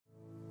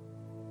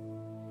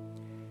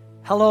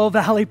Hello,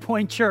 Valley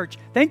Point Church.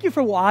 Thank you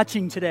for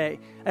watching today.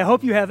 I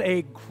hope you have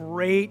a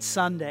great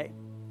Sunday.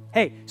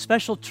 Hey,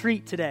 special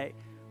treat today.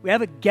 We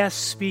have a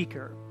guest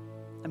speaker.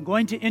 I'm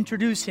going to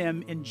introduce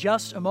him in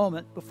just a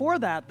moment. Before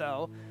that,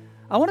 though,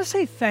 I want to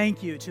say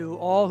thank you to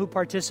all who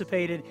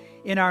participated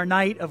in our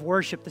night of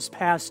worship this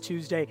past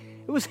Tuesday.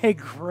 It was a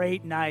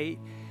great night,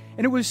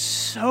 and it was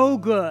so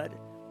good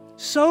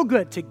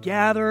to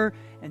gather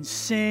and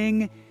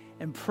sing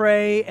and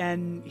pray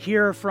and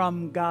hear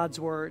from God's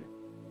Word.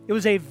 It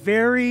was a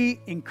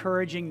very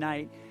encouraging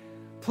night.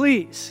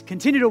 Please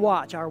continue to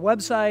watch our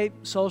website,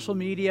 social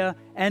media,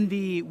 and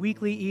the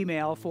weekly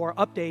email for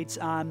updates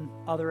on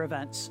other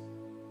events.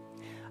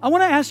 I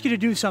want to ask you to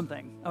do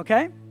something,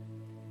 okay?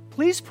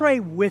 Please pray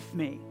with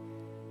me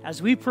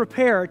as we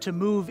prepare to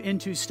move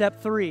into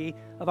step 3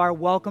 of our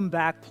Welcome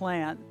Back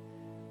plan.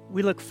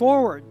 We look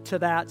forward to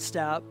that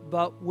step,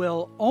 but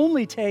we'll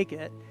only take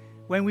it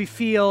when we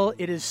feel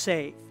it is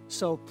safe.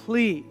 So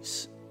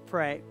please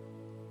pray.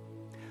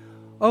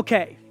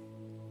 Okay,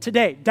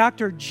 today,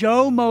 Dr.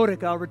 Joe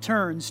Modica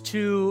returns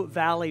to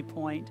Valley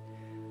Point.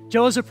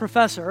 Joe is a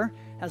professor,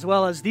 as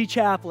well as the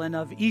chaplain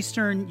of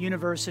Eastern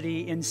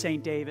University in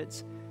St.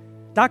 David's.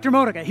 Dr.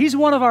 Modica, he's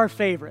one of our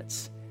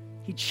favorites.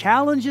 He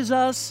challenges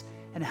us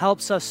and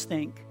helps us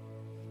think.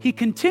 He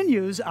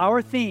continues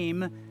our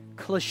theme,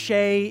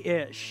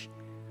 cliche-ish.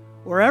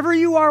 Wherever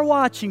you are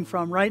watching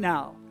from right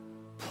now,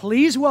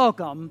 please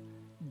welcome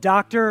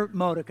Dr.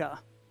 Modica.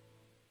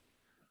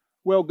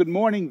 Well, good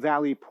morning,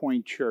 Valley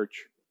Point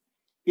Church.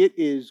 It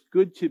is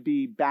good to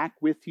be back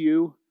with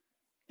you.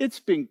 It's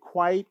been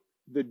quite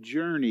the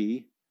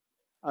journey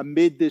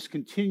amid this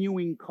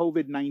continuing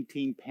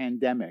COVID-19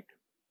 pandemic.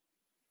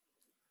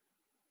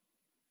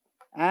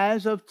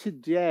 As of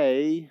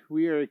today,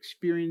 we are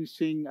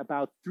experiencing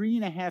about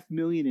 3.5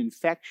 million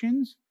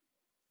infections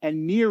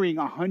and nearing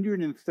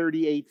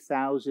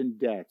 138,000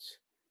 deaths.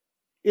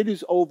 It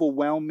is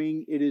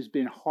overwhelming. It has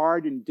been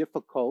hard and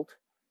difficult,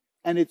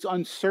 and it's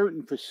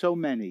uncertain for so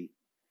many.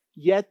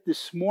 Yet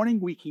this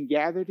morning we can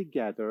gather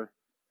together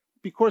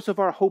because of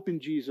our hope in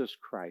Jesus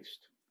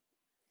Christ.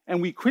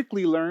 And we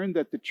quickly learned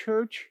that the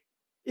church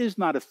is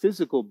not a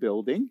physical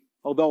building,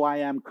 although I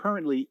am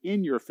currently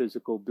in your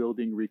physical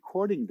building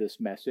recording this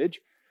message,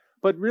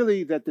 but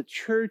really that the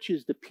church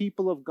is the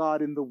people of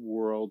God in the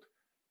world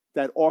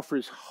that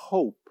offers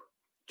hope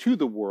to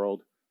the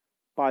world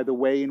by the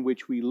way in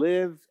which we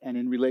live and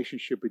in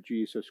relationship with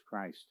Jesus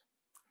Christ.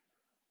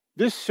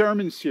 This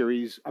sermon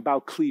series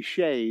about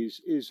cliches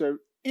is an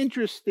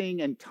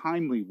interesting and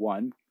timely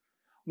one.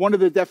 One of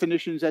the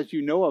definitions, as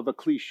you know, of a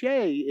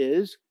cliche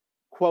is,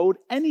 quote,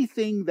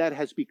 anything that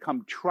has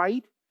become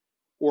trite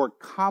or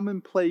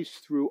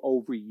commonplace through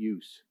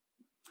overuse.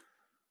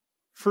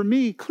 For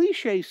me,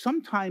 cliches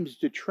sometimes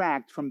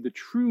detract from the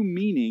true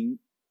meaning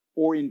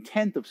or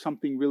intent of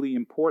something really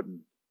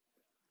important.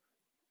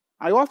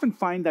 I often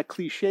find that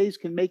cliches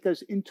can make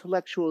us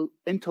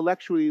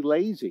intellectually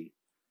lazy.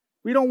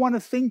 We don't want to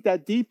think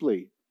that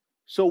deeply,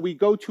 so we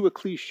go to a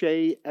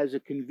cliche as a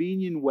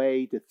convenient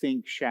way to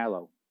think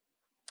shallow.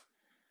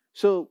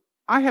 So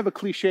I have a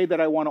cliche that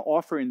I want to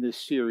offer in this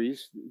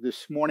series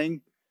this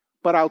morning,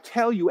 but I'll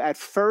tell you at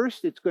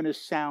first it's going to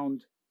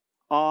sound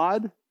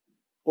odd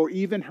or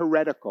even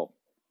heretical.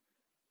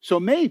 So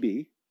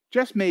maybe,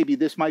 just maybe,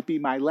 this might be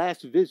my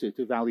last visit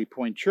to Valley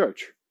Point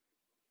Church.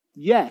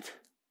 Yet,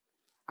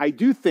 I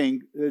do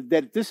think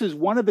that this is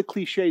one of the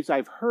cliches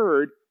I've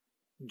heard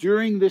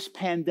during this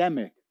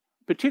pandemic,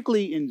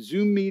 particularly in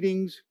Zoom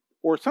meetings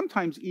or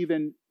sometimes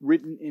even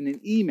written in an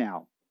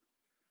email.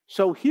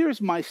 So here's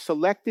my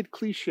selected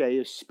cliche,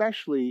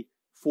 especially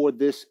for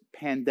this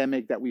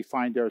pandemic that we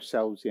find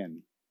ourselves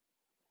in.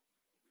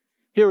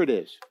 Here it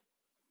is.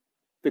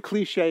 The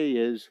cliche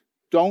is,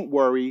 don't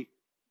worry,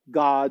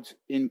 God's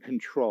in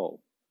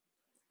control.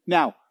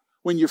 Now,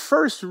 when you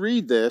first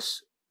read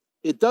this,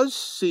 it does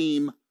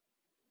seem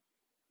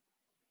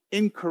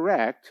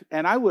incorrect,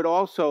 and I would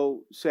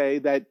also say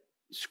that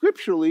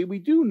scripturally we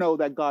do know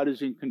that God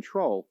is in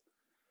control.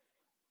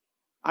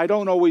 I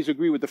don't always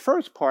agree with the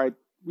first part.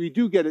 We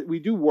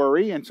do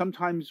worry, and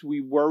sometimes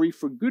we worry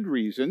for good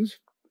reasons.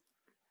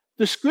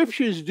 The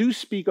scriptures do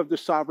speak of the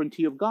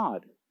sovereignty of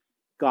God.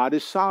 God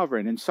is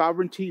sovereign, and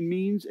sovereignty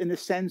means, in a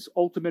sense,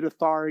 ultimate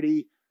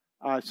authority,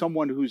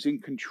 someone who's in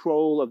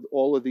control of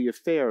all of the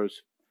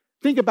affairs.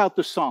 Think about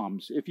the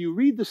Psalms. If you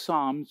read the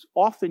Psalms,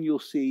 often you'll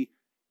see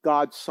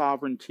God's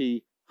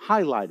sovereignty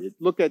highlighted.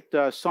 Look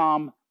at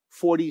Psalm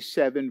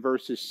 47,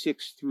 verses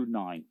 6 through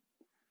 9.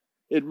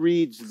 It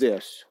reads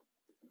this: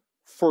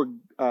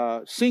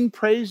 sing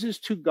praises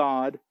to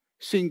God,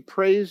 sing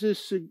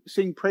praises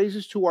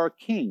to our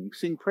King,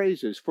 sing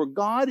praises. For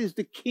God is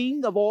the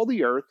King of all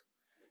the earth,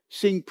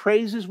 sing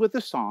praises with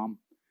a psalm.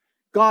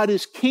 God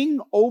is King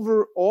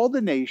over all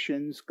the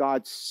nations,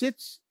 God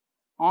sits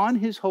on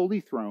his holy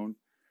throne.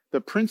 The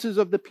princes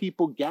of the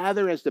people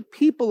gather as the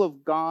people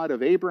of God,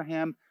 of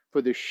Abraham,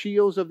 for the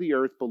shields of the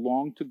earth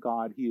belong to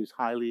God. He is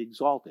highly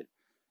exalted.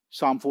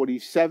 Psalm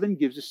 47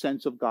 gives a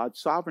sense of God's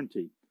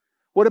sovereignty.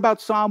 What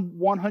about Psalm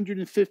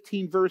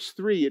 115, verse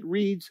 3? It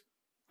reads,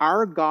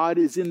 Our God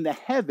is in the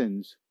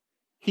heavens.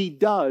 He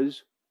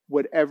does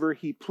whatever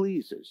he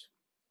pleases.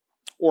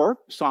 Or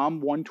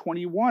Psalm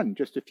 121,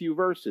 just a few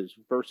verses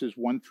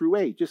 1 through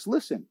 8. Just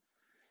listen.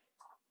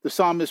 The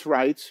psalmist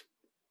writes,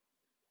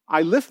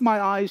 I lift my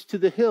eyes to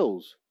the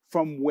hills.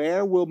 From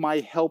where will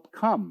my help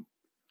come?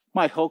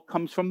 My help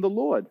comes from the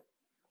Lord,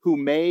 who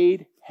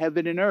made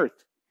heaven and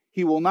earth.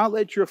 He will not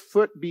let your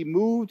foot be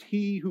moved.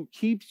 He who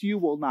keeps you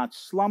will not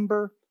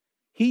slumber.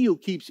 He who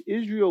keeps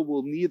Israel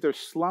will neither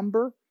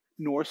slumber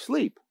nor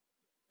sleep.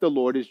 The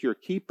Lord is your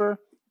keeper.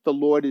 The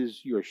Lord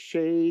is your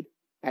shade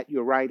at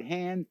your right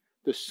hand.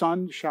 The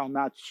sun shall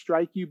not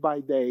strike you by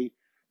day,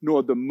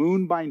 nor the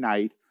moon by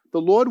night. The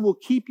Lord will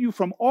keep you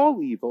from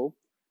all evil.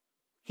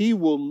 He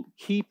will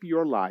keep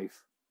your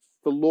life.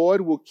 The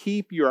Lord will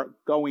keep your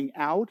going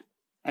out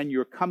and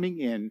your coming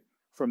in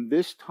from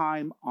this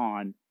time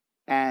on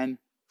and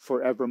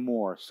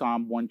forevermore.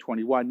 Psalm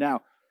 121.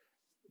 Now,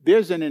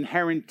 there's an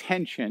inherent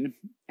tension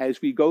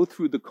as we go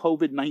through the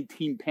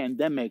COVID-19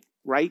 pandemic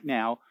right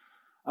now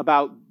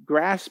about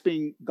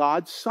grasping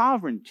God's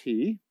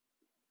sovereignty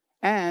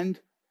and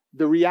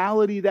the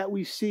reality that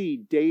we see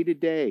day to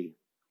day,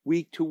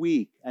 week to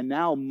week, and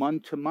now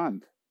month to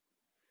month.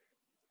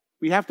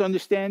 We have to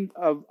understand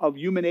of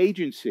human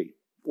agency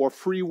or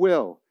free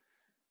will.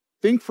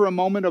 Think for a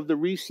moment of the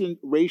recent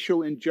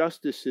racial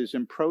injustices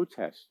and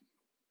protests.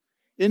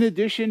 In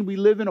addition, we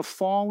live in a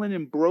fallen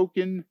and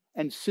broken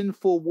and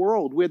sinful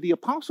world where the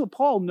Apostle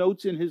Paul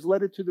notes in his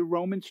letter to the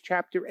Romans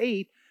chapter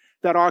 8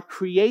 that our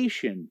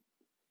creation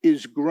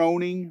is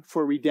groaning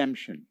for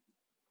redemption.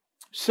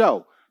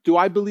 So, do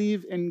I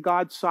believe in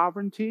God's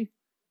sovereignty?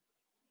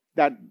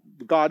 That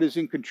God is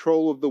in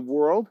control of the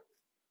world?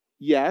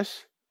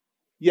 Yes.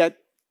 Yet,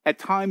 at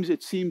times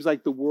it seems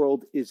like the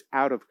world is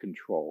out of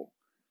control.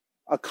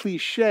 A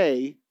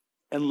cliche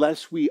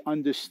unless we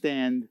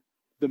understand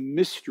the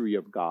mystery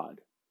of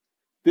God.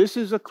 This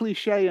is a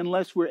cliche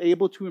unless we're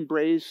able to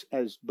embrace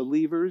as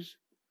believers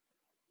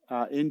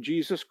in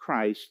Jesus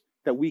Christ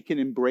that we can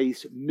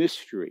embrace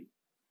mystery.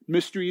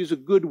 Mystery is a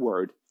good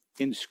word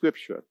in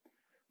Scripture.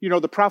 You know,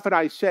 the prophet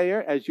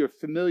Isaiah, as you're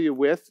familiar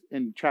with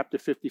in chapter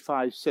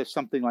 55, says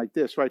something like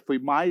this, right? For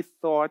my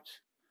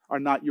thoughts are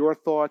not your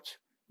thoughts,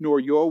 nor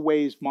your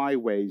ways my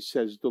ways,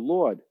 says the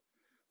Lord.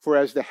 For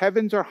as the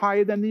heavens are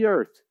higher than the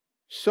earth,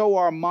 so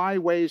are my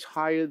ways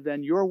higher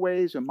than your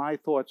ways, and my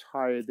thoughts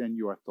higher than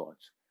your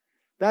thoughts.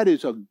 That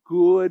is a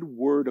good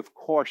word of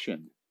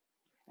caution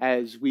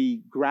as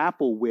we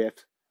grapple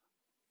with,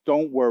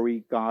 don't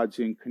worry, God's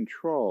in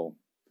control.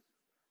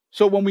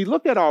 So when we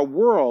look at our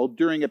world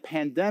during a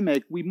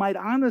pandemic, we might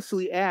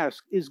honestly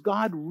ask, is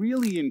God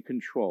really in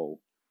control?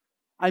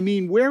 I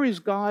mean, where is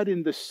God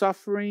in the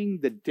suffering,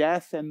 the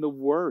death, and the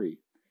worry?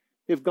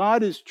 If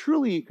God is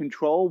truly in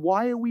control,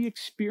 why are we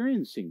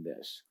experiencing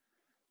this?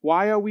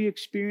 Why are we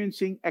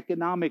experiencing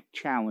economic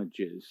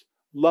challenges,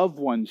 loved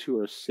ones who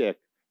are sick?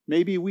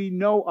 Maybe we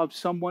know of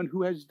someone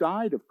who has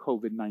died of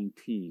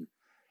COVID-19,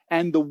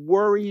 and the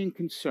worry and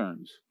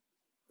concerns.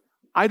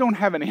 I don't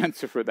have an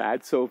answer for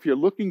that, so if you're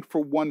looking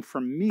for one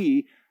from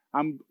me,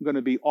 I'm going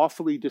to be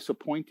awfully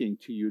disappointing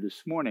to you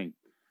this morning.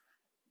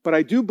 But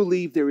I do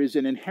believe there is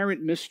an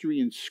inherent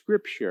mystery in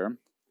Scripture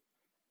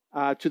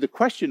to the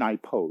question I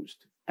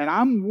posed. And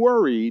I'm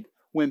worried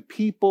when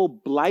people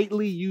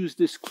blithely use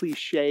this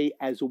cliche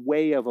as a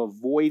way of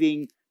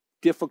avoiding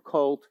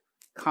difficult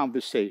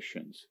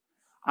conversations.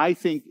 I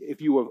think if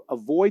you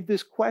avoid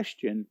this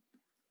question,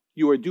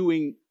 you are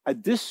doing a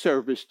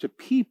disservice to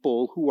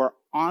people who are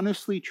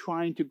honestly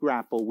trying to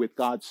grapple with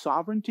God's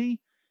sovereignty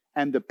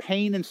and the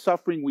pain and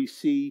suffering we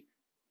see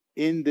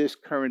in this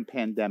current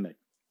pandemic.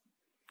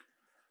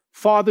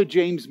 Father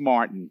James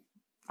Martin,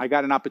 I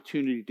got an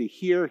opportunity to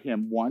hear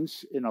him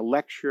once in a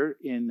lecture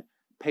in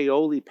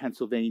Paoli,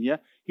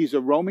 Pennsylvania. He's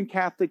a Roman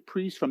Catholic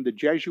priest from the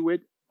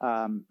Jesuit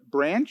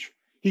branch.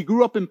 He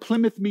grew up in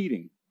Plymouth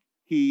Meeting.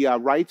 He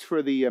writes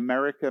for the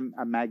America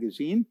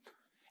magazine.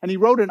 And he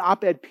wrote an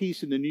op-ed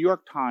piece in the New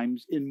York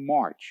Times in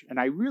March. And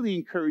I really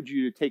encourage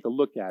you to take a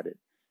look at it.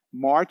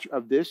 March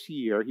of this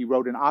year, he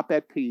wrote an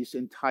op-ed piece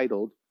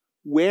entitled,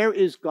 Where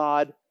is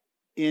God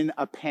in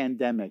a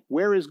Pandemic?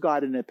 Where is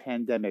God in a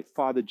Pandemic?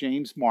 Father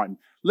James Martin.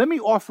 Let me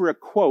offer a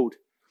quote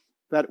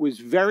that was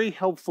very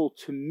helpful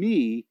to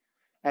me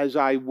as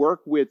I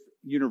work with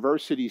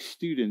university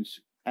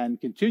students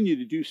and continue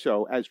to do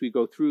so as we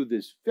go through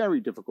this very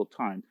difficult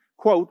time.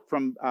 Quote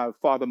from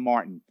Father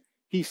Martin.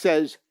 He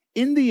says,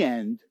 in the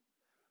end,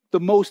 the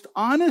most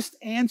honest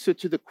answer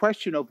to the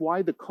question of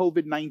why the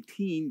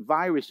COVID-19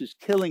 virus is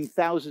killing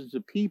thousands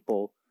of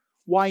people,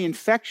 why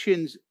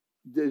infectious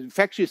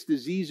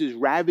diseases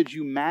ravage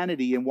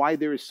humanity, and why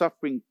there is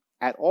suffering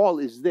at all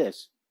is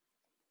this: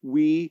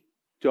 we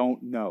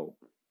don't know.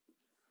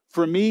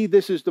 For me,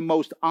 this is the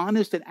most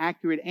honest and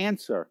accurate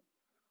answer.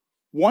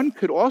 One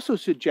could also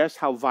suggest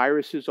how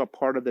viruses are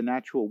part of the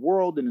natural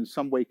world and in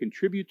some way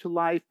contribute to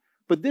life,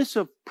 but this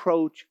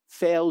approach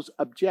fails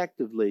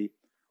objectively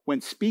when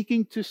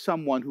speaking to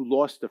someone who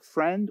lost a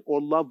friend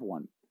or loved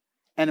one.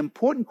 An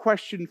important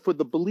question for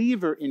the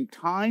believer in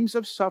times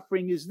of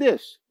suffering is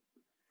this: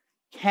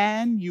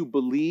 Can you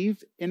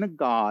believe in a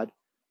God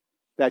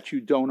that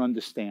you don't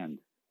understand?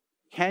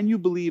 Can you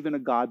believe in a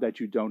God that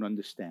you don't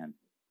understand?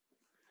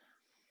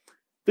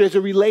 There's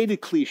a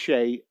related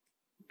cliche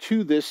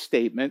to this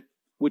statement,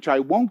 which I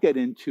won't get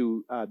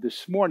into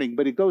this morning,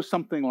 but it goes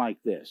something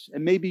like this.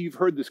 And maybe you've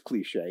heard this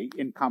cliche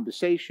in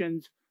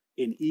conversations,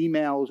 in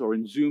emails, or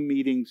in Zoom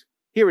meetings.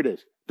 Here it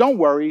is. Don't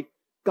worry.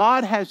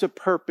 God has a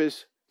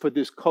purpose for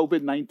this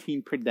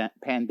COVID-19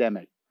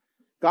 pandemic.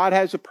 God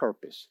has a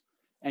purpose.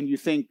 And you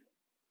think,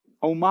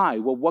 oh my,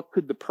 well, what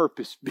could the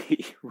purpose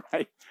be,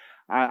 right?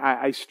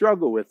 I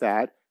struggle with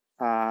that.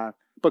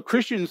 But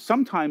Christians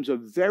sometimes are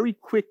very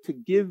quick to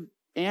give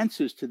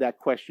answers to that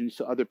question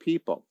to other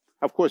people.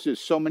 Of course, there's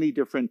so many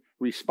different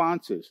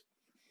responses.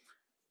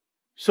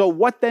 So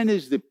what then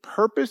is the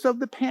purpose of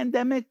the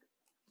pandemic?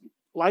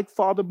 Like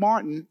Father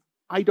Martin,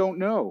 I don't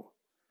know.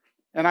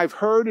 And I've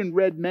heard and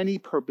read many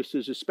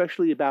purposes,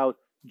 especially about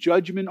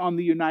judgment on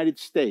the United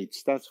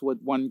States. That's what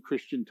one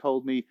Christian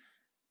told me.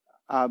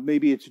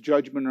 Maybe it's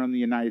judgment on the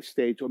United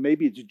States, or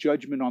maybe it's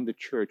judgment on the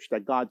church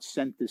that God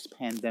sent this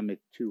pandemic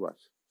to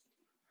us.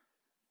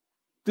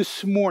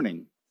 This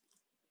morning,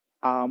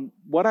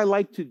 what I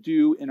like to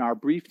do in our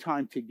brief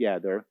time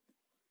together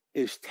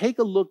is take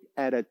a look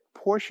at a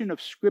portion of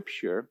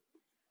Scripture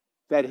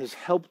that has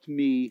helped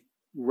me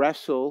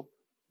wrestle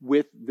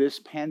with this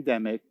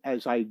pandemic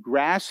as I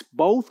grasp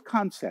both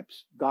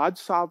concepts,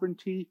 God's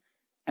sovereignty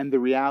and the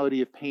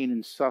reality of pain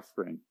and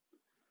suffering.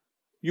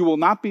 You will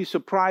not be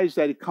surprised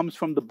that it comes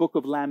from the book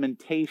of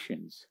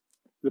Lamentations.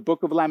 The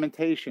book of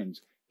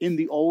Lamentations in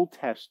the Old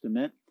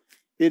Testament.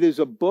 It is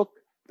a book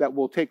that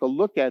we'll take a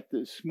look at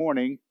this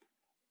morning.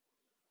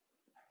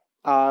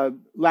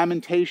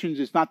 Lamentations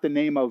is not the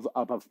name of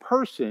a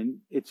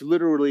person. It's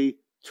literally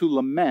to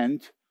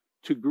lament,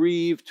 to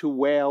grieve, to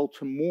wail,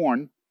 to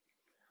mourn.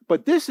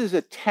 But this is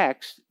a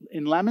text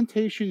in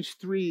Lamentations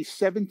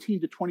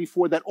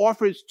 3:17-24 that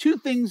offers two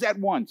things at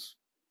once.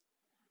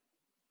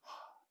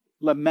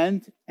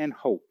 Lament and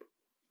hope.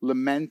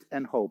 Lament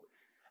and hope.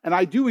 And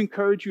I do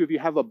encourage you, if you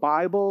have a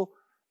Bible,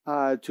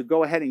 to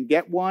go ahead and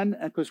get one,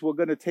 because we're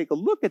going to take a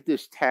look at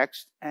this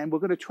text and we're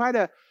going to try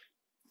to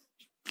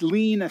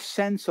glean a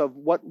sense of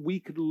what we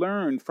could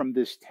learn from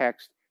this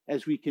text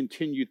as we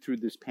continue through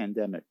this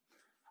pandemic.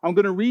 I'm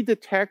going to read the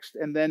text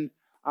and then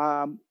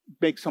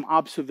make some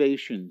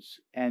observations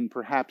and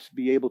perhaps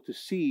be able to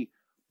see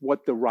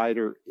what the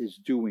writer is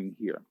doing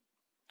here.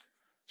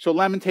 So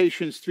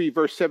Lamentations 3,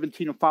 verse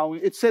 17 and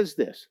following, it says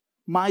this: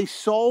 "My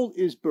soul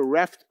is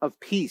bereft of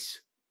peace.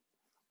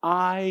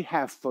 I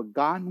have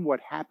forgotten what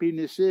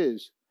happiness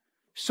is.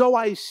 So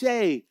I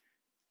say,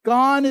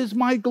 gone is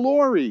my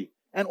glory,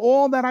 and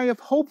all that I have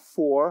hoped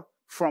for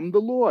from the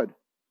Lord.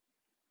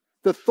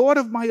 The thought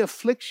of my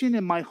affliction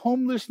and my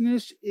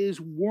homelessness is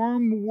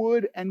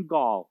wormwood and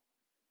gall.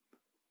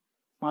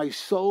 My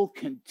soul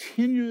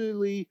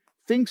continually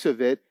thinks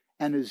of it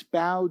and is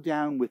bowed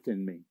down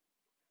within me.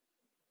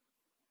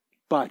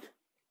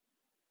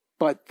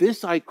 But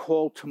this I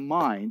call to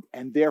mind,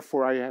 and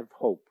therefore I have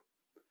hope.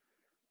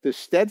 The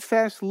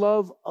steadfast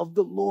love of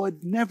the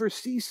Lord never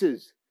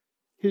ceases.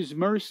 His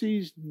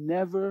mercies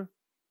never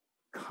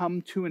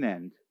come to an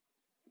end.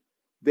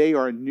 They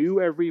are new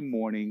every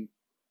morning.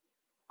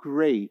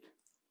 Great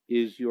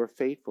is your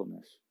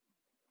faithfulness."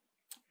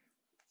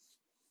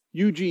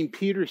 Eugene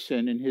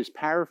Peterson, in his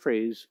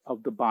paraphrase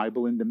of the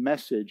Bible in the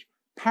Message,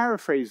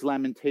 paraphrased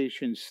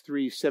Lamentations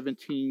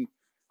 3:17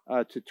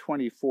 to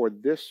 24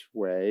 this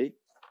way.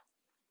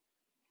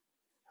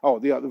 Oh,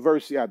 the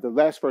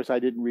last verse I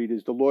didn't read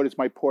is, "The Lord is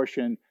my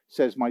portion,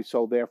 says my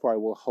soul, therefore I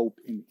will hope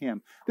in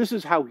him." This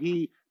is how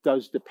he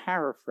does the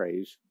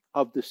paraphrase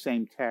of the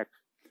same text.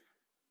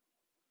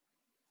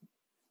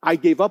 "I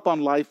gave up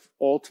on life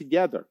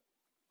altogether.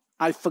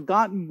 I've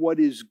forgotten what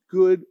is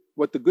good,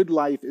 what the good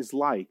life is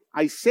like.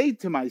 I say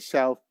to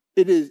myself,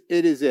 it is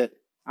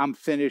it. I'm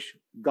finished.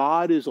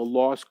 God is a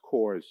lost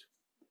cause.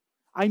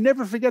 I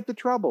never forget the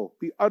trouble,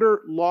 the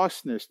utter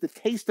lostness, the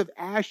taste of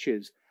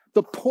ashes,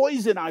 the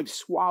poison I've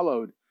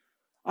swallowed.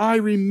 I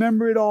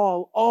remember it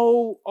all.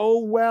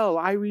 Oh, well,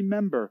 I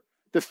remember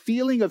the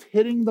feeling of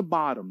hitting the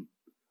bottom.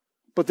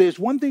 But there's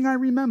one thing I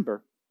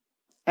remember,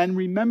 and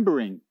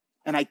remembering,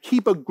 and I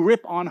keep a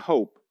grip on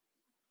hope.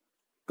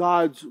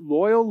 God's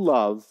loyal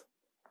love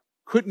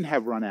couldn't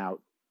have run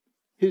out.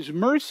 His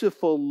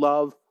merciful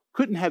love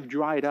couldn't have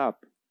dried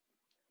up.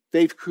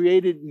 They've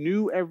created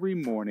new every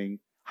morning.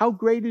 How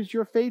great is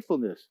your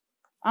faithfulness?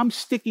 I'm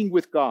sticking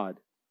with God.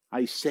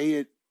 I say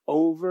it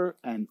over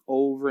and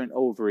over and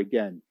over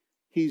again.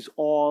 He's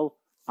all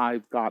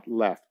I've got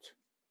left."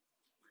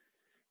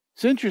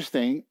 It's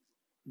interesting.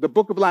 The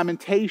book of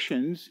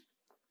Lamentations,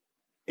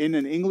 in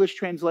an English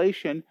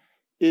translation,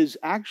 is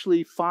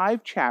actually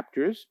 5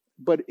 chapters,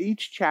 but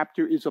each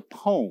chapter is a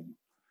poem.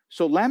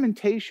 So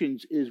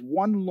Lamentations is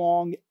one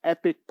long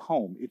epic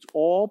poem. It's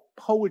all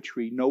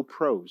poetry, no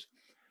prose.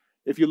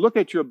 If you look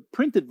at your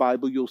printed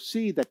Bible, you'll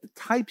see that the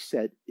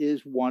typeset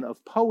is one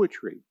of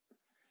poetry.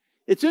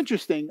 It's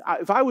interesting.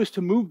 If I was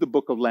to move the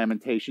book of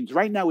Lamentations,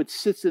 right now it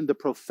sits in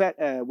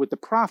with the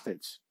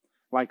prophets.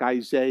 like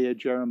Isaiah,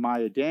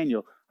 Jeremiah,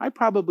 Daniel, I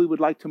probably would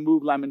like to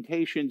move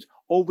Lamentations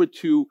over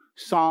to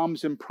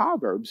Psalms and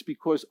Proverbs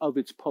because of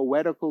its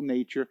poetical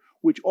nature,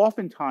 which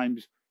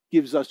oftentimes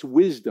gives us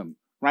wisdom,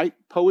 right?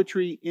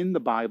 Poetry in the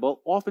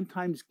Bible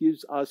oftentimes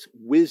gives us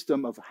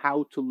wisdom of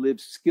how to live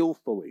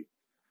skillfully.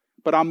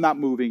 But I'm not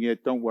moving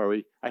it, don't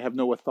worry. I have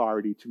no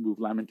authority to move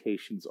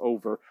Lamentations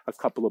over a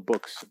couple of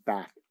books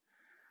back.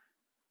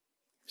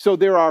 So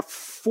there are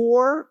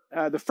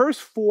the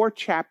first 4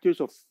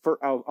 chapters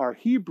are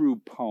Hebrew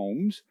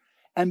poems,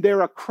 and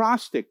they're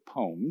acrostic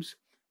poems,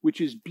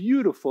 which is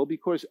beautiful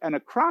because an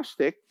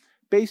acrostic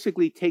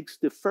basically takes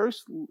the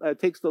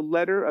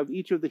letter of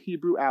each of the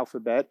Hebrew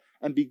alphabet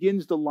and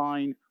begins the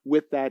line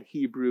with that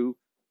Hebrew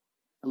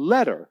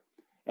letter.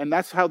 And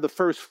that's how the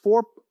first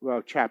 4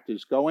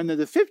 chapters go. And then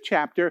the 5th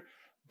chapter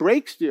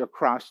breaks the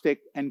acrostic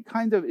and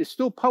kind of is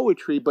still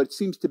poetry, but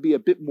seems to be a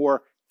bit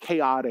more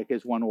chaotic,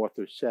 as one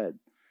author said.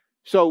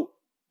 So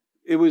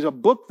it was a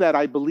book that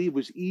I believe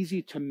was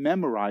easy to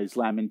memorize,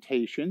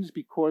 Lamentations,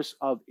 because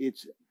of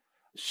its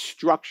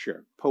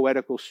structure,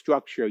 poetical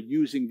structure,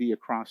 using the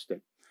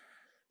acrostic.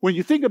 When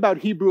you think about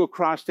Hebrew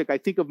acrostic, I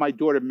think of my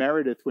daughter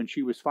Meredith when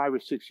she was 5 or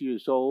 6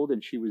 years old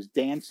and she was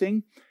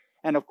dancing.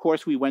 And of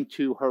course, we went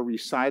to her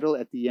recital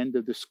at the end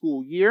of the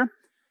school year.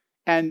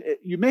 And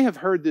you may have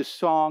heard this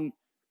song,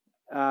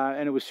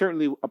 and it was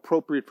certainly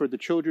appropriate for the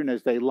children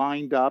as they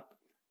lined up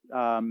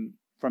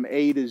from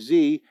A to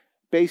Z.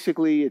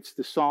 Basically, it's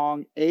the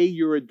song, A,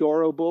 you're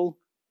adorable.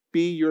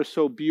 B, you're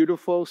so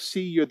beautiful.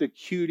 C, you're the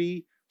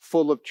cutie,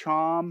 full of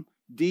charm.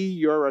 D,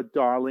 you're a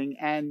darling.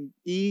 And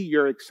E,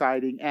 you're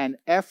exciting. And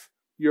F,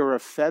 you're a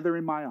feather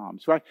in my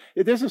arms, right?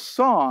 There's a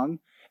song,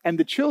 and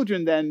the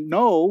children then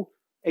know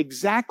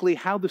exactly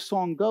how the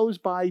song goes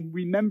by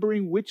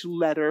remembering which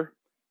letter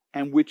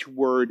and which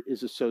word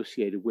is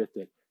associated with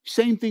it.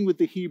 Same thing with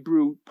the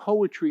Hebrew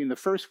poetry in the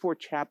first 4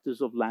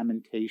 chapters of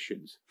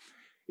Lamentations.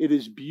 It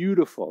is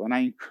beautiful, and I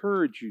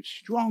encourage you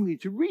strongly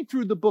to read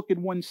through the book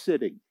in one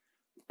sitting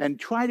and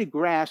try to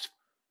grasp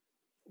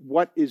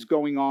what is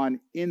going on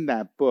in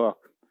that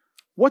book.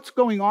 What's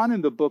going on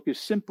in the book is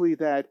simply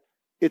that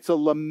it's a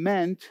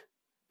lament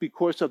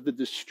because of the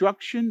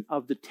destruction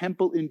of the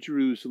temple in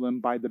Jerusalem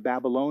by the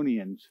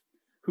Babylonians,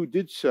 who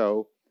did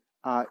so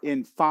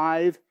in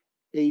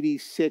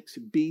 586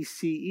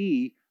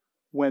 BCE,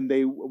 when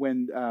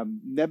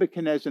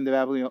Nebuchadnezzar and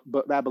the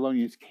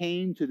Babylonians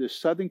came to the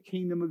southern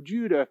kingdom of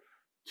Judah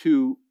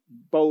to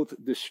both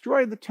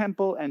destroy the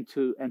temple and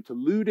to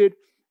loot it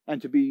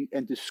and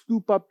to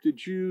scoop up the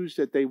Jews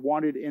that they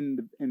wanted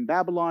in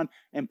Babylon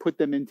and put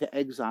them into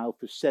exile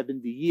for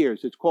 70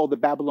 years. It's called the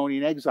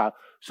Babylonian exile.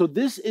 So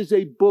this is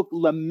a book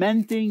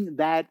lamenting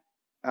that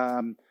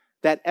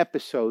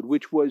episode,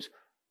 which was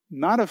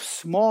not a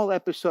small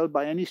episode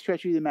by any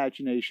stretch of the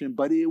imagination,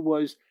 but it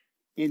was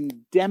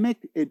endemic.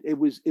 It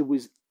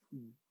was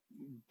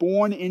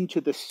born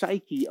into the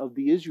psyche of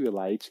the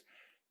Israelites,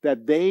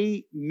 that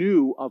they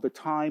knew of a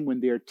time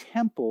when their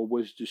temple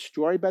was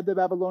destroyed by the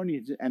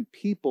Babylonians and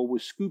people were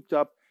scooped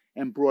up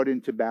and brought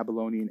into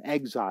Babylonian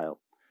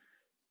exile.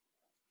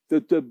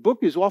 The book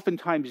is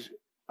oftentimes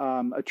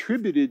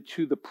attributed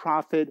to the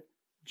prophet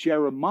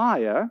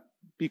Jeremiah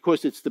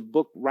because it's the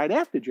book right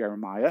after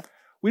Jeremiah.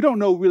 We don't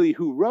know really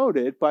who wrote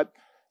it, but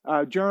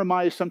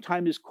Jeremiah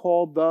sometimes is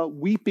called the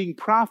weeping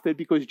prophet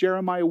because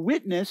Jeremiah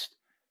witnessed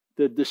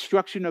the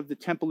destruction of the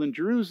temple in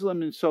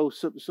Jerusalem, and so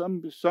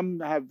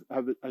some have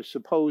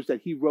supposed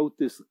that he wrote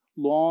this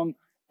long,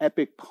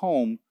 epic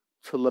poem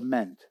to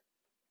lament.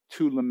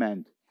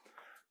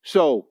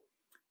 So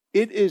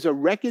it is a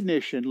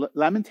recognition.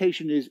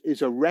 Lamentation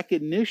is a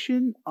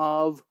recognition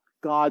of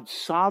God's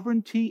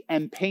sovereignty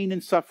and pain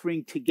and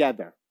suffering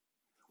together,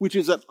 which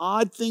is an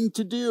odd thing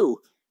to do,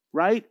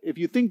 right? If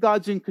you think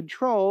God's in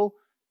control,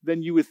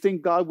 then you would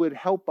think God would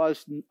help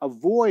us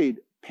avoid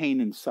pain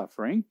and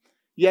suffering.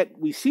 Yet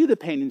we see the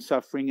pain and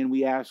suffering and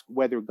we ask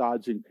whether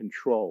God's in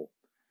control.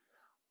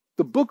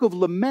 The book of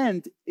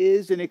Lament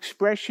is an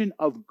expression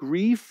of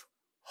grief,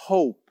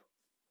 hope,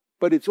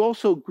 but it's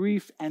also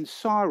grief and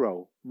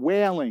sorrow,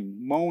 wailing,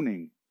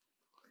 moaning.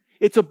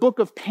 It's a book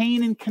of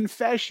pain and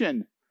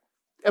confession,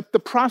 the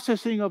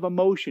processing of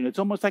emotion. It's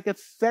almost like a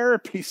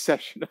therapy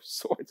session of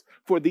sorts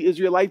for the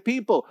Israelite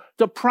people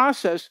to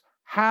process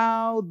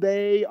how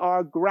they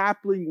are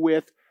grappling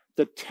with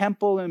the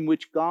temple in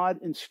which God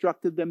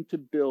instructed them to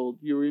build.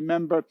 You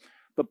remember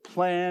the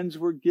plans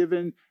were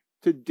given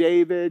to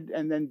David,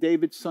 and then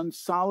David's son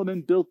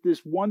Solomon built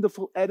this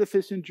wonderful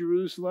edifice in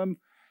Jerusalem,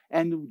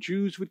 and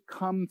Jews would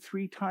come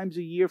 3 times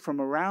a year from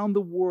around the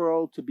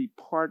world to be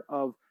part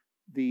of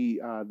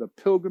the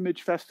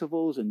pilgrimage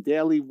festivals and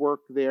daily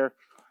work there.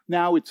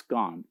 Now it's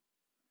gone.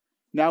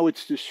 Now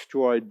it's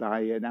destroyed by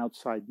an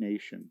outside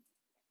nation.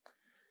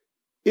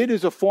 It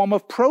is a form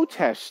of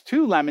protest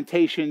too,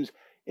 Lamentations.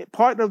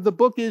 Part of the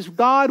book is,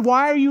 God,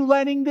 why are you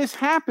letting this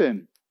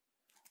happen?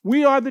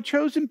 We are the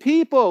chosen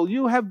people.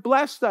 You have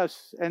blessed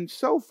us, and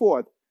so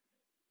forth.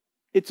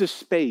 It's a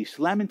space.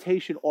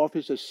 Lamentation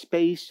offers a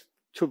space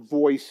to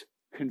voice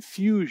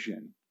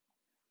confusion.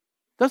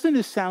 Doesn't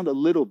this sound a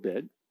little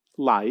bit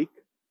like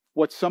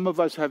what some of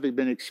us have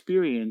been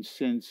experienced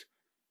since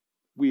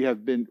we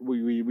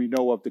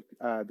know of the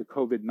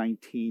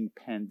COVID-19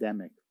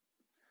 pandemic.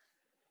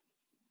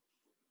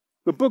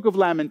 The book of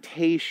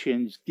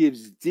Lamentations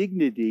gives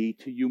dignity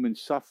to human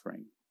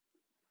suffering.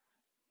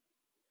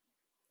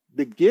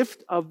 The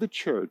gift of the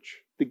church,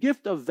 the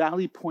gift of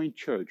Valley Point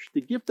Church,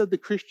 the gift of the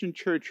Christian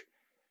church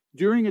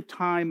during a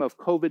time of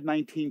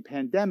COVID-19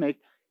 pandemic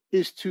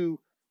is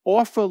to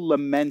offer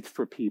lament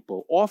for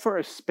people, offer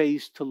a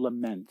space to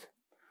lament,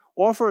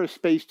 offer a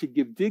space to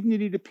give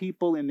dignity to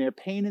people in their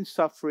pain and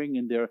suffering,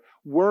 in their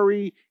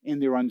worry, in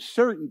their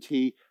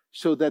uncertainty,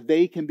 so that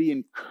they can be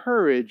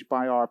encouraged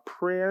by our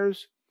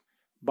prayers,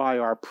 by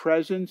our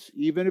presence,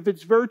 even if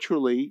it's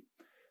virtually,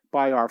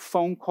 by our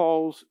phone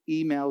calls,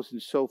 emails,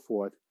 and so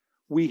forth.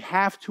 We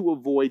have to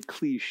avoid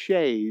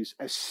cliches,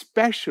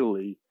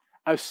 especially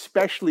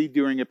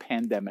during a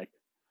pandemic,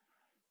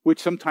 which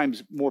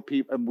sometimes more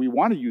people, and we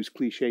want to use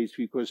cliches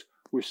because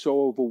we're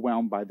so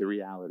overwhelmed by the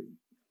reality.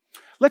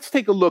 Let's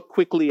take a look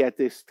quickly at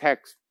this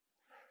text.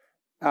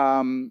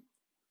 The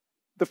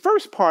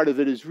first part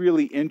of it is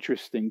really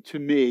interesting to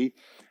me,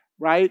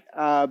 right?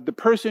 The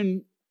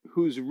person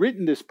who's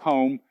written this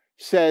poem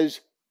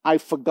says,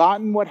 I've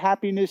forgotten what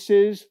happiness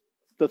is,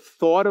 the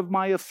thought of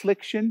my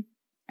affliction,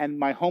 and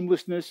my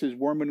homelessness is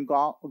worm and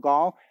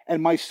gall,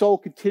 and my soul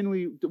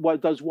continually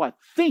does what?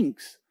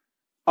 Thinks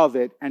of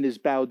it and is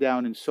bowed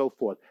down and so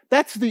forth.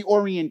 That's the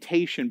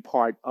orientation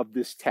part of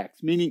this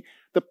text, meaning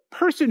the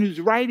person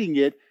who's writing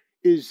it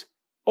is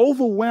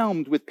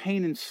overwhelmed with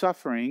pain and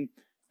suffering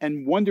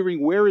and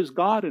wondering where is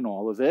God in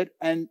all of it,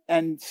 and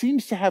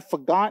seems to have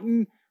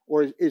forgotten,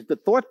 or is the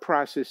thought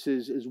process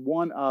is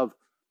one of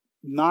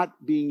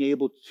not being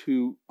able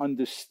to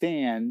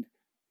understand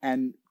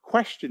and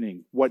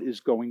questioning what is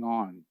going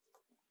on.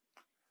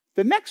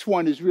 The next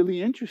one is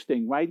really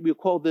interesting, right? We'll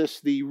call this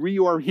the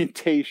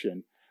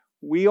reorientation.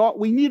 We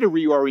need a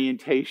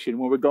reorientation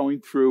when we're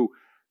going through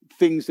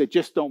things that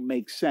just don't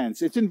make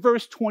sense. It's in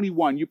verse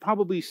 21. You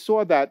probably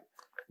saw that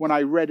when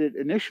I read it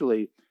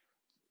initially.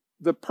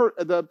 The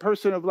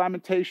person of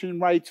Lamentation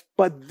writes,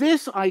 "But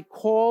this I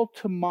call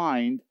to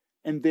mind,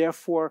 and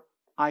therefore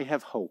I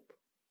have hope."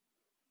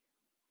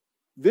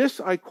 This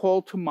I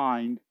call to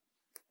mind,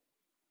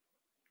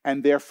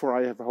 and therefore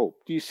I have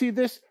hope. Do you see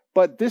this?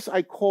 But this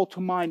I call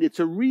to mind. It's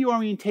a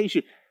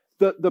reorientation.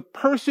 The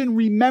person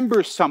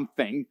remembers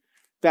something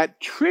that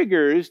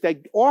triggers,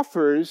 that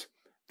offers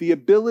the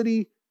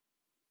ability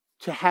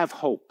to have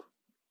hope.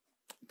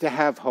 To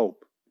have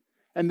hope.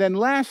 And then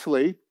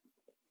lastly,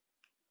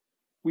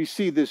 we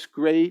see this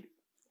great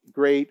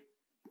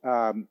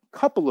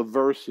couple of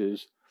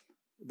verses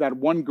that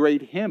one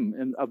great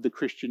hymn of the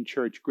Christian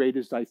church, Great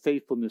is Thy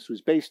Faithfulness,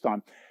 was based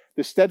on.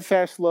 The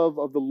steadfast love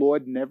of the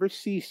Lord never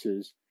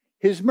ceases.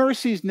 His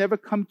mercies never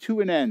come to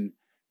an end.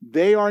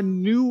 They are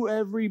new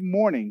every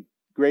morning.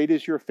 Great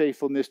is your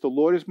faithfulness. The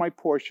Lord is my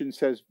portion,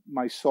 says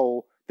my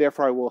soul.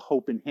 Therefore I will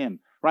hope in him.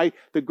 Right?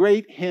 The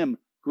great hymn,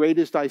 Great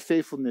is Thy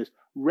Faithfulness,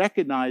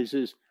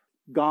 recognizes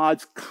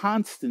God's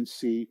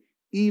constancy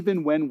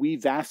even when we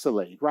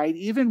vacillate, right?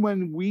 Even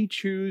when we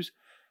choose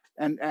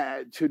and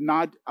to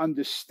not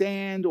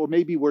understand, or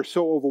maybe we're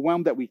so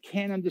overwhelmed that we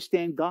can't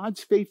understand,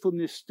 God's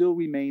faithfulness still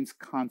remains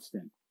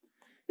constant.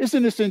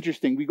 Isn't this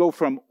interesting? We go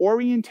from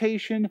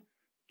orientation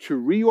to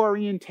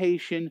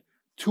reorientation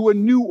to a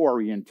new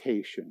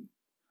orientation.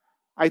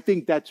 I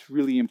think that's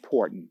really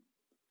important.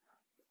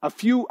 A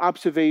few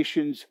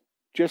observations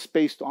just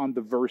based on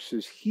the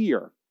verses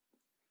here.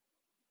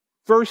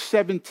 Verse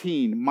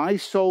 17, my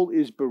soul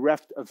is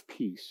bereft of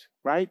peace,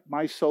 right?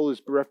 My soul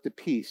is bereft of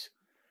peace.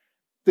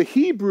 The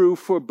Hebrew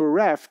for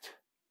bereft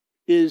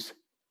is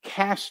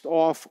cast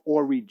off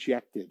or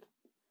rejected.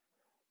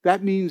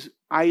 That means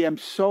I am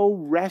so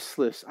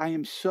restless. I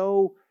am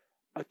so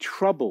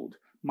troubled.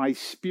 My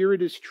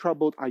spirit is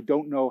troubled. I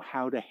don't know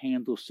how to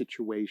handle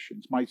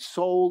situations. My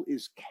soul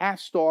is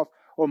cast off,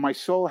 or my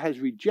soul has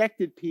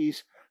rejected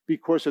peace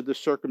because of the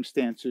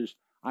circumstances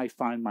I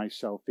find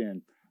myself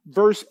in.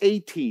 Verse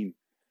 18,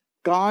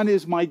 gone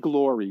is my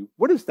glory.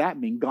 What does that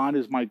mean? Gone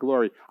is my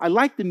glory. I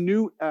like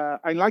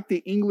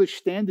the English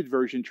Standard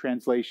Version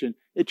translation.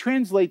 It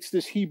translates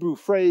this Hebrew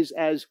phrase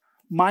as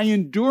my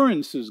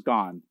endurance is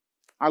gone.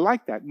 I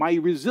like that. My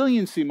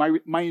resiliency,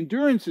 my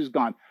endurance is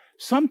gone.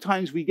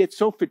 Sometimes we get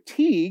so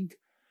fatigued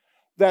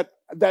that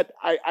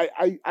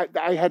I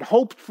had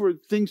hoped for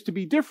things to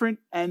be different,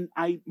 and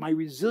my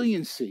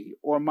resiliency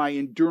or my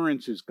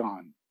endurance is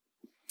gone.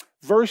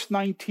 Verse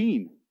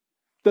 19,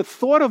 the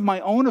thought of my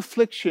own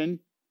affliction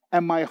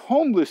and my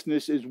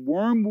homelessness is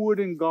wormwood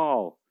and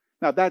gall.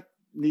 Now that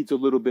needs a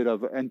little bit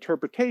of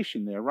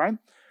interpretation there, right?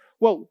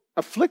 Well,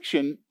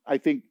 affliction, I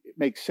think,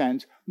 makes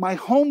sense. My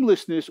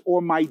homelessness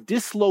or my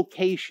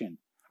dislocation.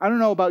 I don't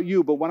know about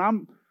you, but when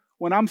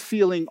I'm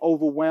feeling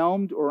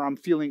overwhelmed, or I'm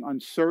feeling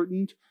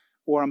uncertain,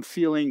 or I'm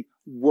feeling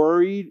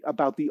worried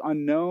about the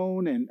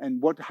unknown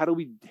and how do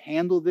we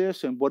handle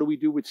this, and what do we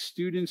do with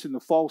students in the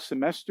fall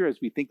semester as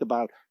we think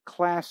about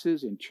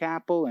classes and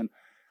chapel, and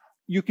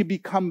you can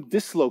become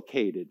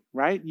dislocated,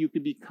 right? You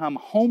can become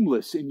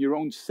homeless in your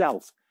own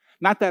self.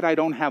 Not that I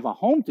don't have a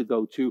home to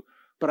go to,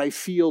 but I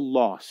feel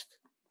lost.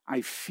 I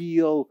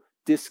feel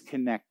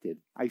disconnected.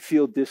 I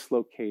feel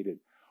dislocated.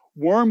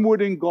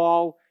 Wormwood and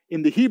gall.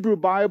 In the Hebrew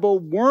Bible,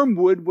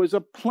 wormwood was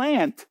a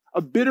plant,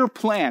 a bitter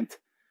plant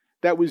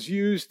that was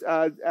used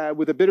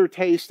with a bitter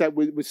taste that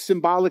was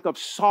symbolic of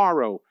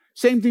sorrow.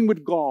 Same thing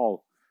with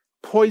gall,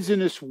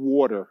 poisonous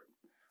water.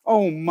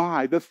 Oh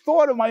my, the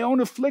thought of my own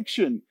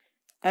affliction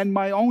and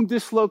my own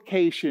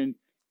dislocation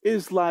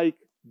is like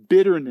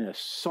bitterness,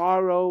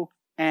 sorrow,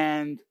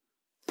 and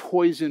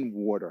poison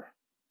water.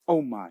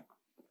 Oh my.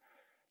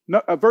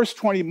 No, verse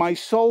 20, my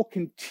soul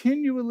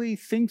continually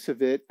thinks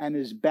of it and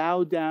is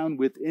bowed down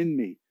within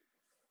me.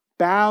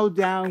 Bow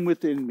down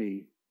within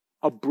me,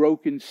 a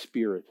broken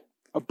spirit.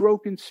 A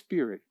broken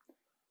spirit.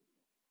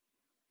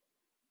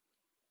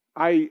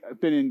 I have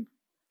been in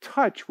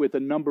touch with a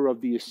number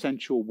of the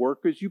essential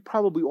workers. You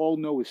probably all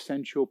know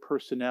essential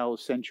personnel,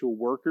 essential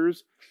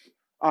workers.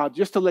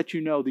 Just to let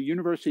you know, the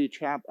University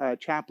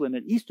chaplain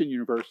at Eastern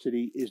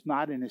University is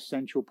not an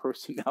essential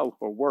personnel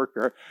or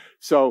worker.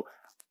 So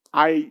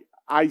I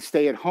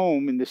stay at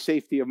home in the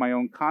safety of my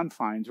own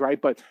confines,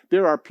 right? But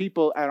there are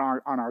people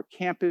on our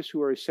campus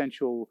who are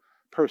essential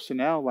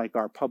personnel, like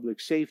our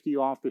public safety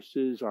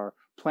officers, our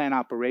plant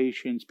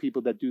operations,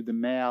 people that do the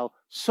mail,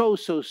 so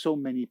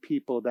many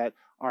people that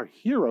are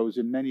heroes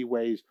in many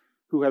ways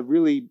who have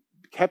really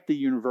kept the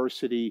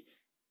university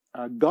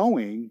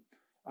going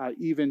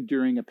even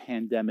during a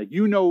pandemic.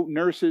 You know,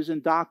 nurses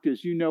and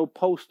doctors, you know,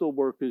 postal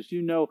workers,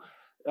 you know,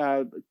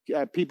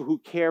 people who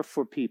care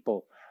for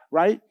people,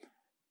 right?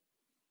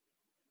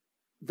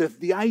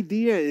 The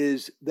idea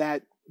is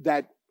that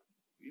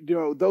you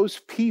know, those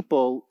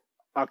people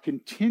are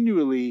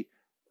continually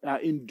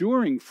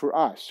enduring for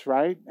us,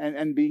 right?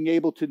 And being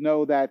able to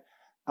know that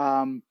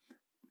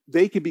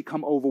they can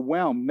become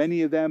overwhelmed.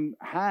 Many of them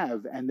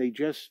have, and they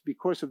just,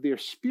 because of their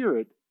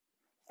spirit,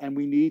 and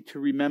we need to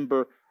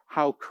remember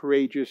how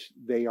courageous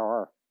they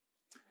are.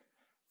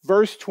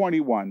 Verse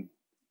 21,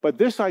 but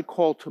this I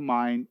call to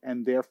mind,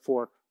 and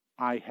therefore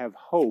I have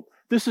hope.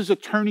 This is a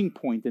turning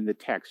point in the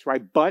text,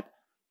 right? But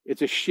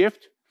it's a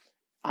shift.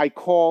 I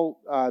call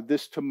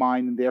this to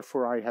mind, and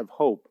therefore I have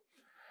hope.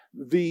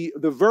 The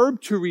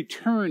verb to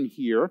return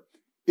here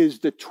is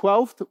the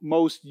 12th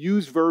most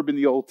used verb in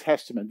the Old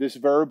Testament. This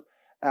verb,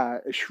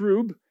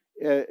 shrub,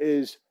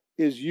 is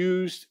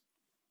used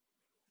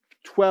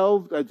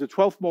the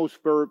 12th most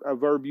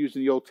verb used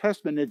in the Old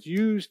Testament. It's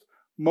used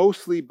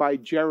mostly by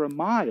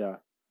Jeremiah,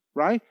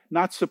 right?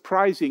 Not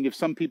surprising if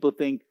some people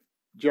think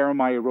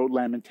Jeremiah wrote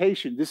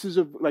Lamentation. This is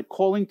like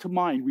calling to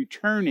mind,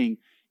 returning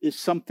is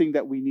something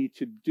that we need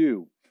to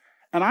do.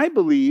 And I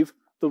believe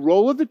the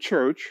role of the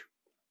church,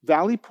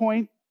 Valley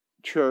Point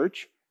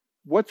Church,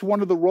 what's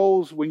one of the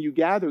roles when you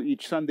gather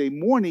each Sunday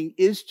morning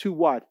is to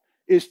what?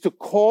 Is to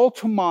call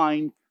to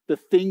mind the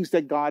things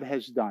that God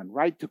has done,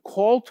 right? To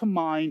call to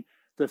mind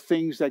the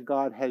things that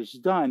God has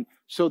done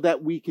so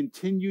that we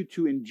continue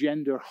to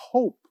engender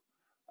hope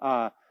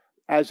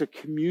as a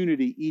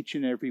community each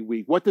and every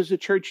week. What does the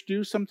church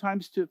do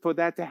sometimes for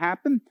that to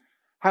happen?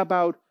 How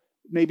about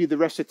maybe the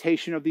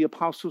recitation of the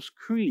Apostles'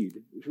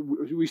 Creed,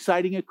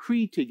 reciting a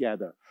creed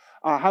together?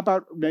 How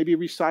about maybe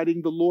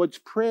reciting the Lord's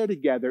Prayer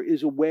together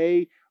is a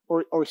way,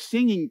 or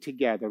singing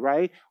together,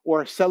 right?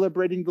 Or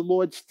celebrating the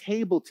Lord's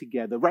table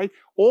together, right?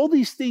 All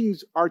these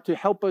things are to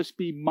help us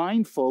be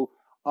mindful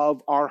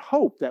of our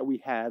hope that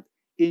we have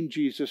in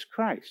Jesus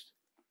Christ.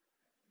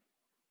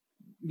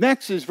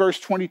 Next is verse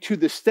 22,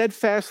 the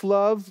steadfast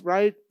love,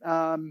 right?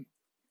 The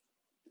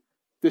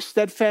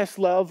steadfast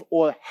love,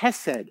 or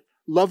hesed,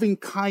 loving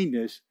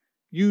kindness,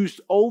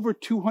 used over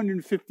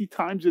 250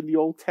 times in the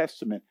Old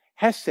Testament.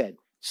 Hesed,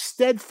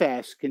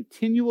 steadfast,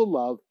 continual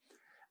love,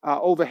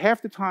 over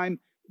half the time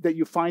that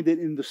you find it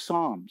in the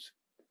Psalms.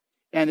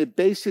 And it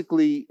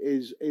basically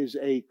is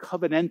a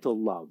covenantal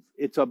love.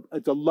 It's a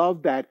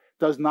love that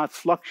does not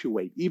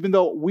fluctuate. Even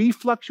though we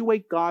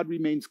fluctuate, God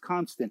remains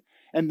constant.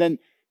 And then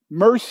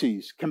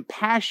mercies,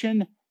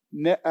 compassion,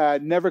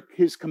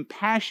 his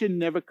compassion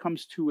never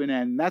comes to an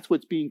end. That's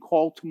what's being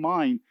called to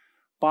mind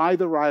by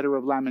the writer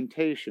of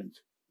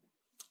Lamentations.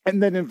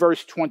 And then in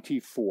verse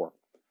 24,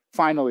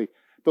 finally,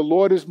 the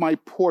Lord is my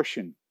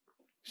portion,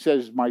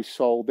 says my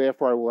soul,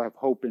 therefore I will have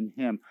hope in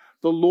him.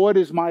 The Lord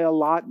is my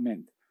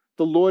allotment.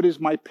 The Lord is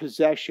my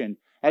possession.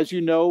 As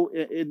you know,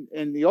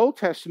 in the Old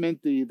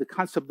Testament, the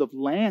concept of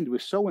land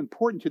was so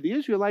important to the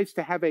Israelites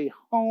to have a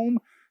home,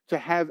 to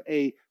have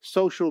a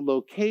social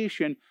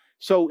location.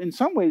 So in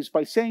some ways,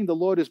 by saying the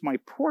Lord is my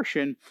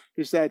portion,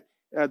 is that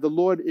the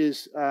Lord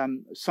is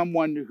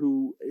someone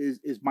who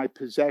is my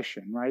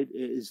possession, right?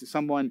 Is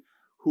someone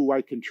who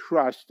I can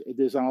trust.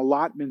 There's an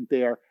allotment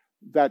there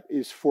that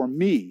is for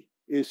me,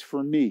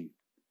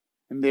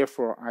 and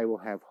therefore I will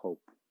have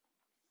hope.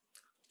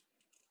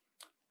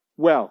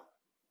 Well,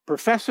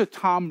 Professor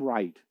Tom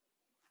Wright,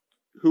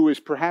 who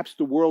is perhaps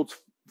the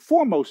world's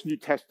foremost New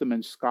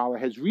Testament scholar,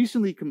 has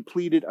recently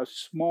completed a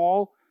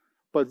small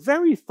but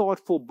very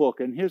thoughtful book.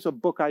 And here's a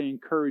book I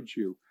encourage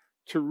you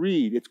to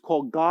read. It's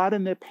called God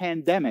in the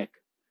Pandemic,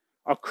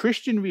 a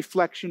Christian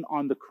reflection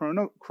on the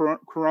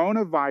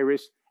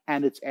coronavirus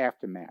and its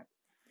aftermath.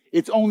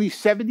 It's only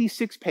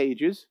 76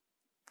 pages.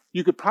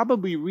 You could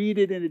probably read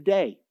it in a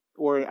day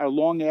or a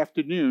long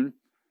afternoon.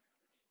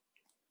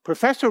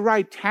 Professor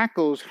Wright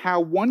tackles how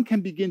one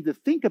can begin to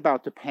think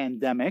about the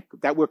pandemic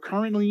that we're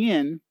currently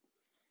in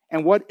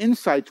and what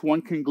insights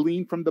one can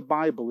glean from the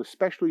Bible,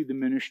 especially the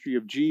ministry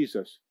of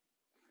Jesus.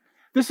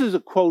 This is a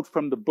quote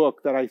from the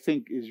book that I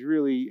think is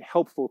really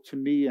helpful to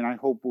me and I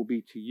hope will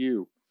be to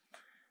you.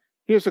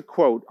 Here's a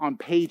quote on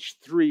page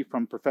 3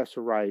 from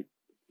Professor Wright.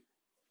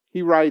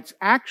 He writes,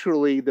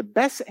 "Actually, the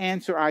best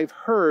answer I've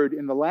heard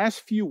in the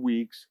last few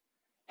weeks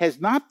has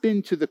not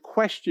been to the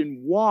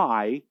question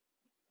why,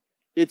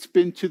 it's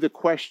been to the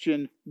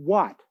question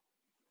what.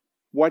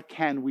 What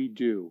can we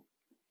do?"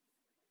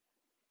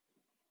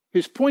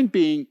 His point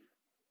being,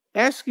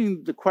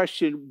 asking the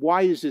question,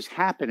 why is this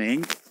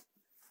happening,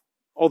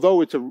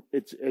 although it's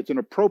an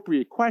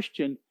appropriate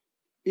question,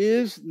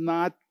 is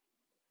not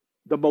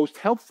the most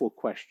helpful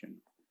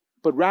question.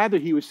 But rather,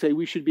 he would say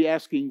we should be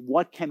asking,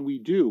 what can we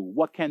do?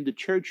 What can the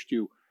church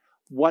do?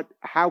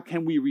 How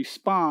can we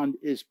respond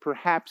is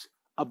perhaps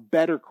a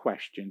better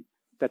question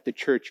that the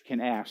church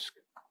can ask.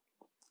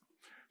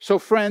 So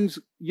friends,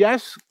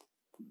 yes,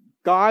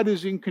 God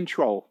is in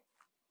control.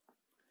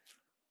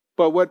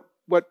 But what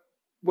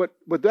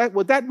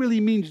that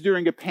really means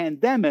during a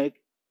pandemic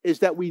is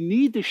that we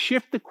need to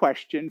shift the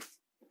question,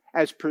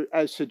 as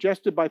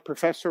suggested by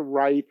Professor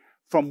Wright,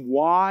 from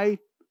why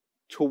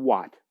to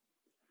what.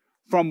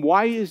 From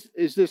why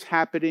is this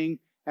happening?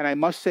 And I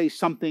must say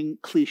something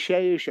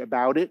cliche-ish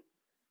about it,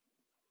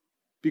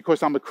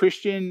 because I'm a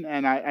Christian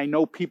and I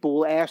know people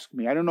will ask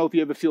me. I don't know if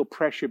you ever feel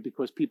pressure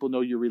because people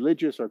know you're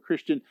religious or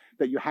Christian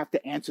that you have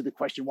to answer the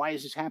question, why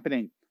is this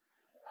happening?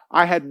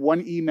 I had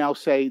one email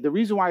say, the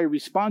reason why I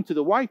respond to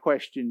the why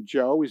question,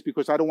 Joe, is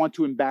because I don't want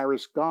to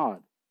embarrass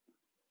God.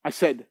 I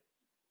said,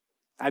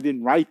 I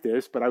didn't write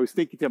this, but I was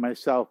thinking to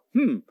myself,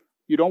 you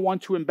don't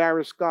want to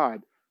embarrass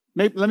God.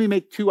 Let me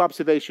make 2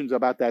 observations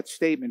about that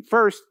statement.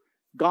 First,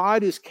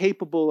 God is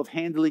capable of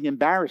handling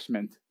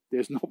embarrassment.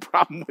 There's no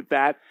problem with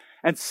that.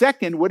 And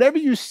second, whatever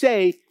you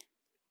say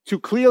to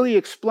clearly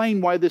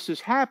explain why this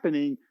is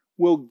happening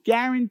will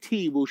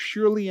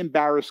surely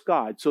embarrass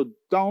God. So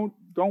don't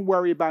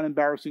worry about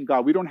embarrassing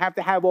God. We don't have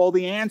to have all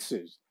the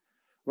answers,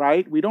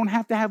 right? We don't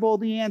have to have all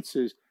the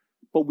answers,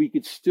 but we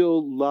could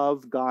still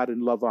love God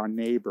and love our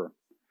neighbor.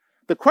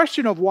 The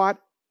question of what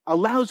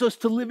allows us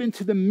to live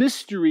into the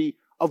mystery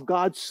of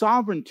God's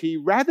sovereignty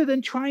rather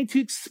than trying to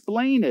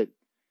explain it.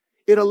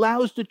 It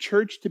allows the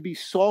church to be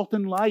salt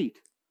and light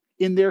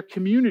in their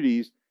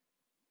communities.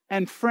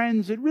 And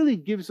friends, it really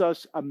gives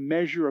us a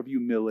measure of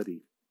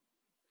humility.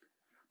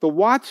 The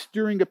whats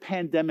during a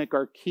pandemic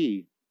are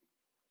key.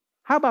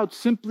 How about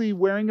simply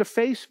wearing a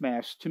face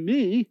mask? To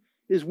me,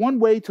 is one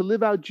way to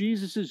live out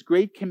Jesus'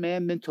 great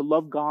commandment to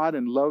love God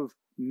and love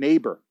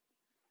neighbor.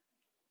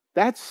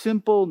 That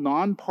simple,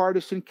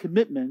 nonpartisan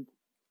commitment,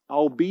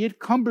 albeit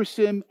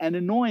cumbersome and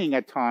annoying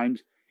at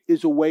times,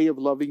 is a way of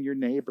loving your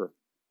neighbor.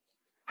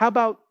 How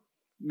about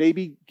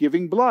maybe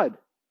giving blood?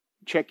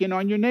 Check in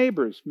on your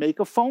neighbors.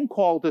 Make a phone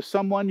call to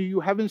someone who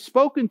you haven't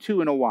spoken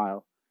to in a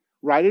while.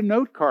 Write a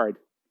note card.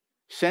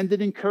 Send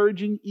an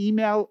encouraging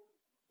email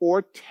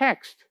or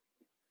text.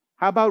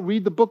 How about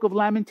read the book of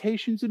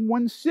Lamentations in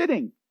one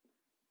sitting?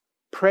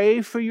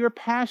 Pray for your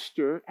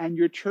pastor and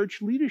your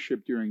church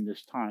leadership during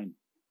this time.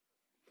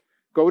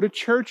 Go to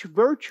church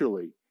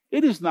virtually.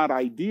 It is not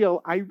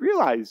ideal, I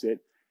realize it,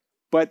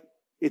 but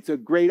it's a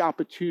great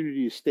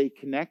opportunity to stay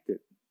connected.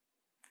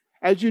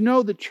 As you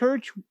know, the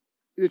church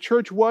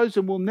was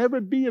and will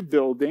never be a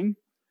building.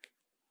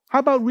 How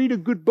about read a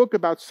good book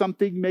about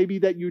something maybe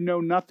that you know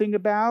nothing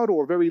about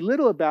or very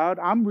little about?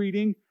 I'm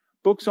reading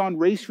books on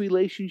race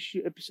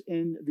relationships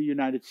in the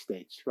United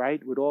States,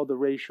 right? With all the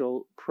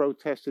racial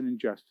protests and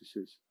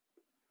injustices.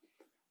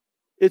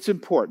 It's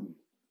important.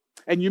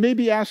 And you may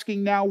be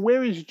asking now,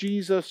 where is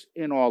Jesus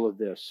in all of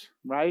this,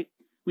 right?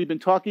 We've been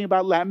talking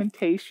about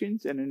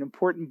Lamentations and an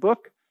important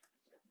book,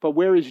 but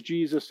where is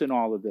Jesus in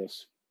all of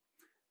this?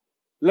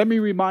 Let me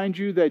remind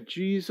you that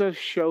Jesus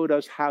showed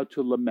us how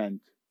to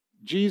lament.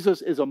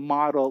 Jesus is a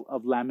model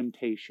of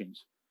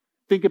lamentations.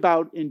 Think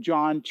about in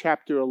John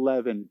chapter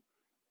 11,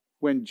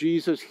 when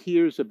Jesus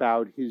hears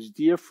about his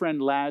dear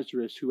friend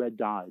Lazarus who had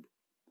died.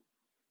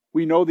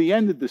 We know the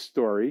end of the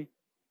story,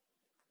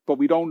 but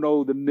we don't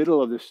know the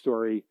middle of the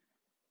story.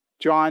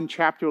 John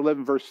chapter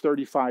 11, verse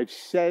 35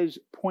 says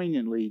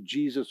poignantly,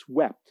 Jesus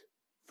wept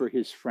for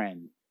his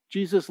friend.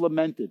 Jesus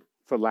lamented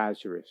for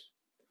Lazarus.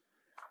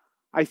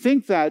 I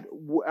think that,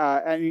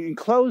 and in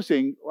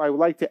closing, I would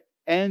like to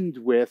end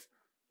with,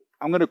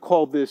 I'm going to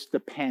call this the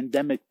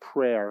pandemic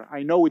prayer.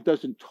 I know it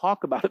doesn't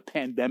talk about a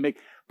pandemic,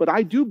 but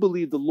I do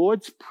believe the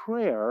Lord's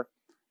Prayer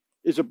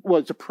it's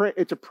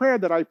a prayer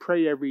that I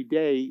pray every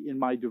day in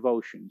my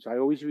devotions. I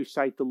always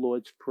recite the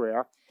Lord's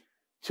Prayer.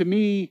 To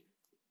me,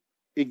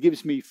 it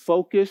gives me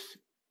focus.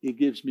 It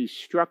gives me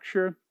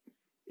structure.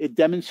 It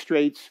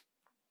demonstrates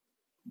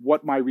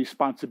what my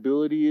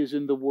responsibility is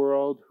in the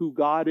world, who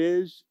God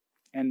is,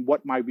 and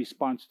what my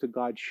response to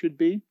God should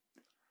be.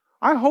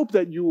 I hope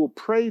that you will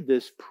pray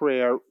this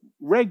prayer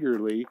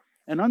regularly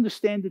and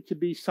understand it to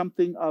be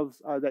something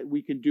that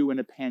we can do in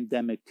a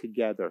pandemic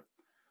together.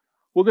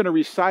 We're going to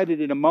recite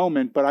it in a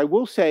moment, but I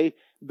will say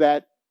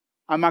that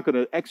I'm not going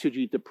to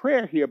exegete the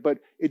prayer here, but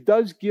it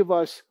does give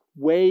us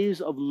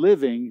ways of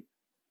living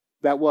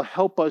that will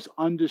help us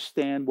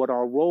understand what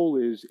our role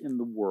is in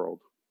the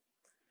world.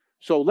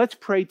 So let's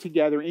pray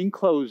together in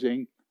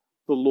closing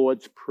the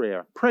Lord's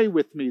Prayer. Pray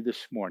with me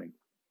this morning.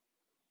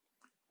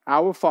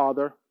 Our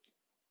Father,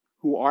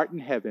 who art in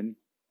heaven,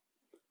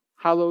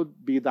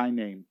 hallowed be thy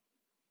name.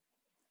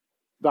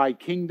 Thy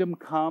kingdom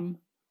come,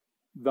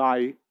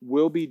 thy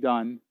will be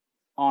done,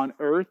 on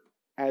earth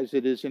as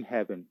it is in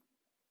heaven.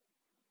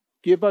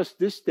 Give us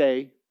this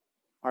day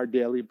our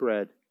daily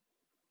bread,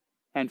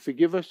 and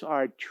forgive us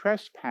our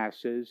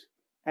trespasses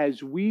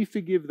as we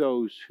forgive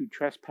those who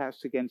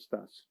trespass against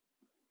us.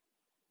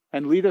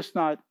 And lead us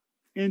not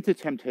into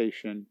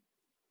temptation,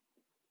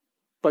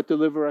 but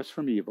deliver us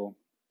from evil.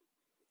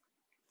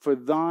 For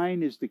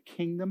thine is the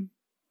kingdom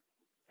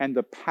and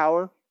the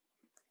power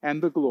and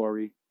the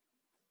glory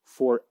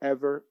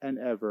forever and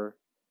ever.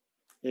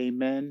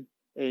 Amen.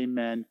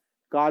 Amen.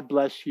 God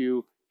bless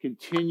you.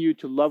 Continue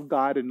to love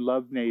God and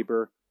love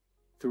neighbor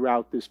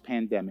throughout this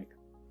pandemic.